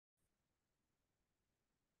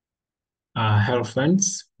Hello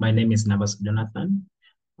friends, my name is Nabas Jonathan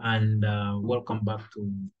and welcome back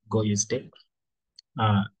to Go Use Tech.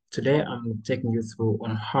 Uh, Today I'm taking you through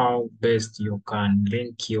on how best you can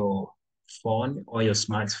link your phone or your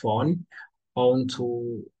smartphone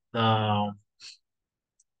onto the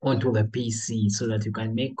onto the PC so that you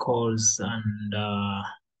can make calls and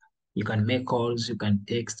you can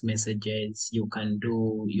text messages, you can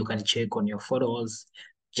check on your photos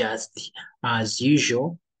just as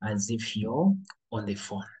usual as if you're on the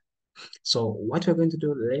phone. So what we're going to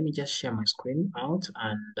do, let me just share my screen out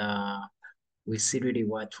and we see really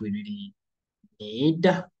what we really need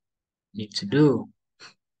to do.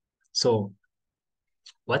 So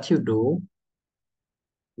what you do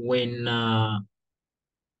when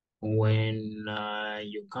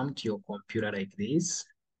you come to your computer like this,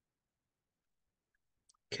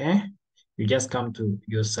 okay, you just come to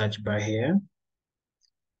your search bar here.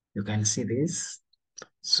 You can see this.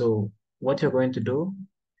 So what you're going to do,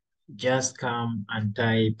 just come and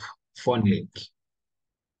type phone link,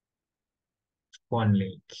 phone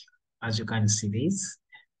link. As you can see this,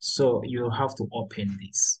 so you have to open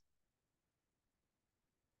this.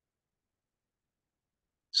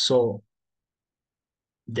 So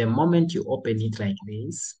the moment you open it like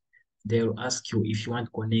this, they'll ask you if you want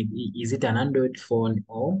to connect, is it an Android phone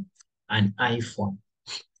or an iPhone?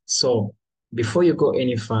 So before you go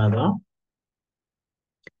any further,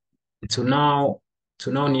 to now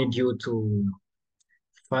need you to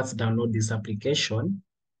first download this application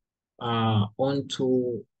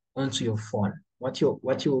onto your phone. What you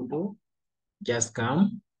will do, just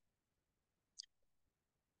um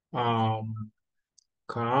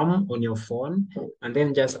come on your phone and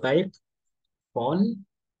then just type phone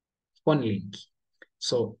phone link.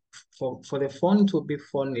 So for the phone to be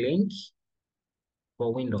phone link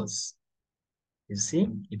for Windows, you see,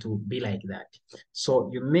 it will be like that. So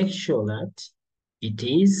you make sure that it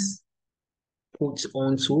is put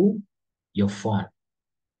onto your phone.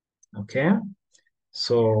 Okay.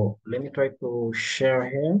 So let me try to share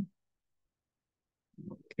here.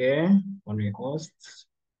 Okay, on the host.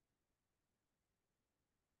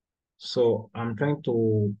 So I try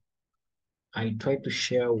to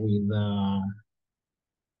share with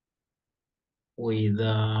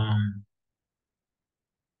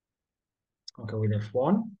okay, with the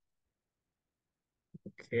phone.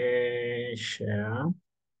 Okay, share.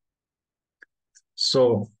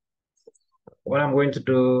 So what I'm going to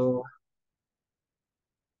do,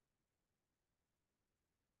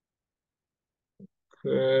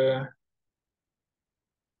 okay,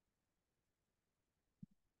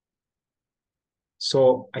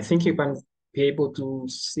 so I think you can be able to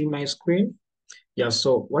see my screen. Yeah,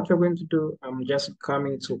 so what we're going to do, I'm just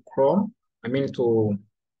coming to Chrome, I mean to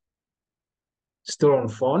store on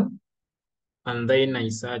phone, and then I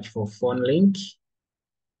search for phone link.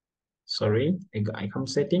 Sorry, I come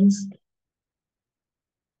settings.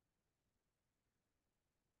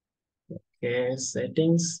 Okay,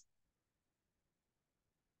 settings.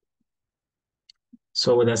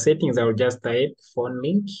 So with the settings, I will just type phone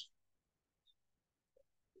link,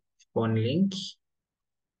 phone link,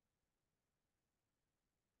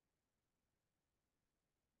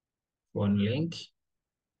 phone link.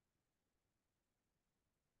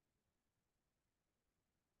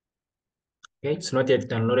 Okay, it's not yet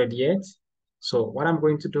downloaded yet. So what I'm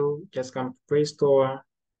going to do, just come to Play Store,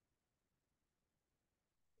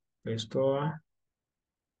 Play Store.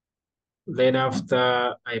 Then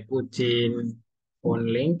after I put in phone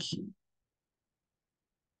link,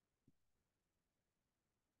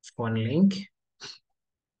 phone link.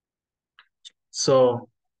 So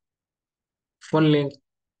phone link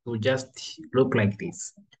will just look like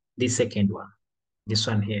this second one, this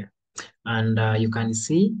one here. And you can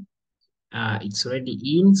see it's already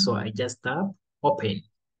in, so I just tap open.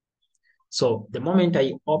 So the moment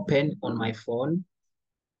I open on my phone,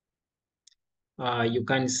 you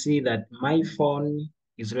can see that my phone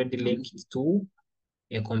is already linked to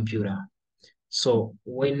a computer. So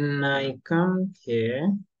when I come here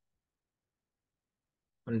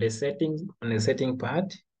on the setting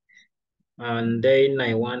part, and then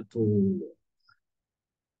I want to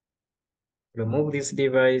remove this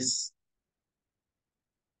device,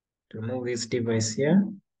 here,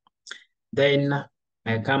 then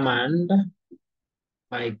I come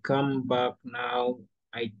back now.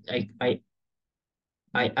 I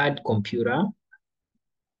add computer.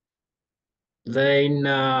 Then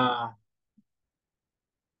I'll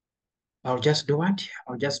just do what?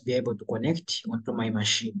 I'll just be able to connect onto my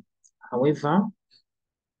machine. However,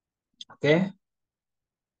 okay,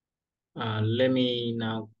 let me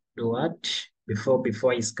now do what?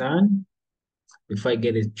 Before I scan. before I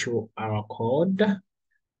get it to our code,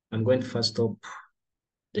 I'm going to first stop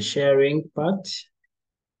the sharing part.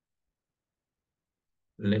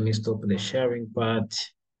 Let me stop the sharing part.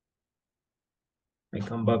 I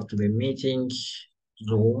come back to the meeting,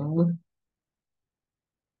 Zoom,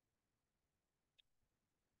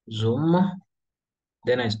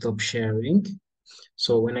 then I stop sharing.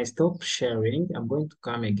 So when I stop sharing, I'm going to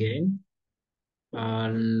come again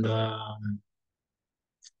and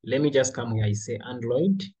let me just come here. I say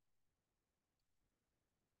Android.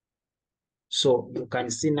 So you can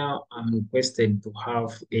see now I'm requested to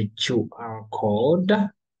have a QR code,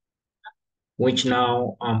 which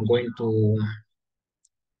now I'm going to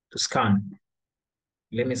scan.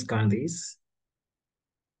 Let me scan this.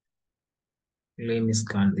 Let me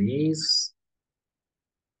scan this.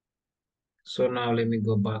 So now let me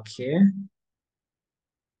go back here.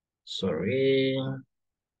 Sorry.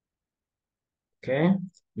 Okay.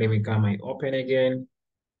 Let me come, I open again.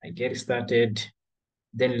 I get started.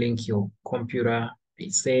 Then link your computer. I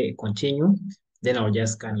say continue. Then I'll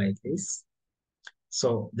just scan like this.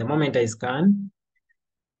 So the moment I scan,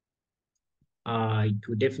 it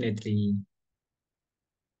will definitely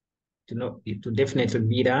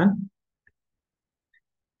be done.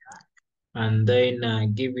 And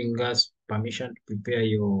then giving us permission to prepare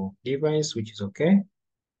your device, which is okay.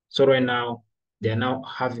 So right now, they're now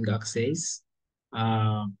having access.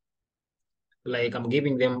 Like I've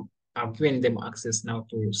given them access now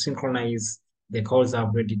to synchronize the calls I've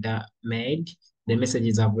already made, the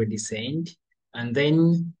messages I've already sent, and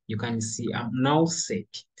then you can see I'm now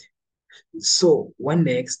set. So what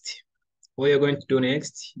you're going to do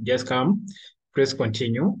next, just come, press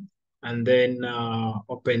continue, and then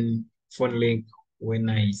open phone link when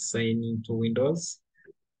I sign into Windows.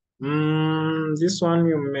 This one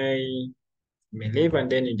you may leave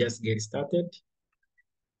and then you just get started.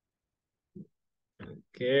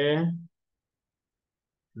 Okay.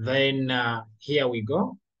 Then here we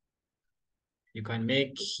go. You can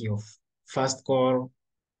make your first call.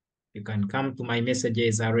 You can come to my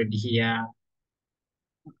messages already here.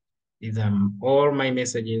 These are all my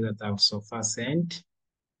messages that I've so far sent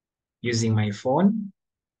using my phone.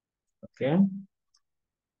 Okay.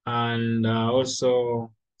 And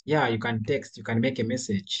also, yeah, you can text, you can make a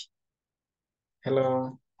message.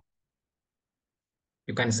 Hello.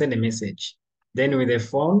 You can send a message. Then with a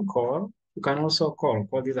phone call, you can also call.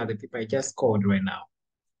 These are the people I just called right now.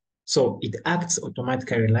 So it acts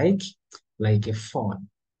automatically like a phone.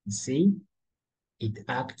 You see, it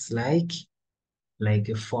acts like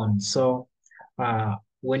a phone. So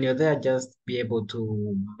when you're there, just be able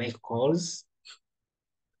to make calls.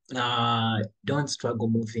 Don't struggle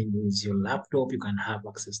moving with your laptop. You can have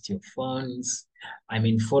access to your phones. I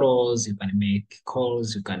mean, photos, you can make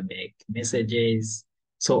calls, you can make messages.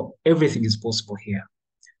 So everything is possible here.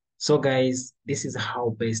 So guys, this is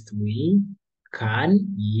how best we can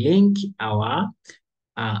link our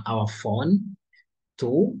phone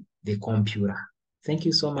to the computer. Thank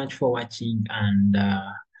you so much for watching, and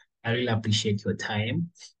I really appreciate your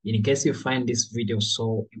time. In case you find this video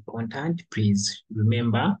so important, please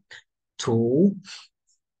remember to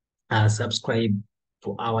subscribe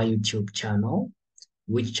to our YouTube channel.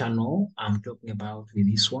 Which channel I'm talking about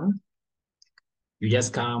with this one? You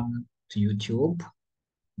just come to YouTube,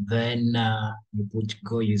 then you put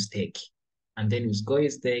Go Use Tech, and then with Go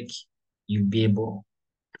Use Tech, you'll be able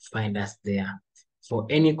to find us there. For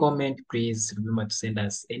any comment, please remember to send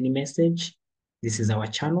us any message. This is our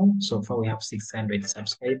channel. So far, we have 600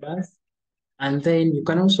 subscribers. And then you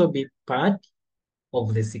can also be part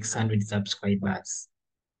of the 600 subscribers.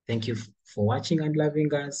 Thank you for watching and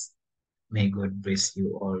loving us. May God bless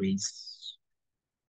you always.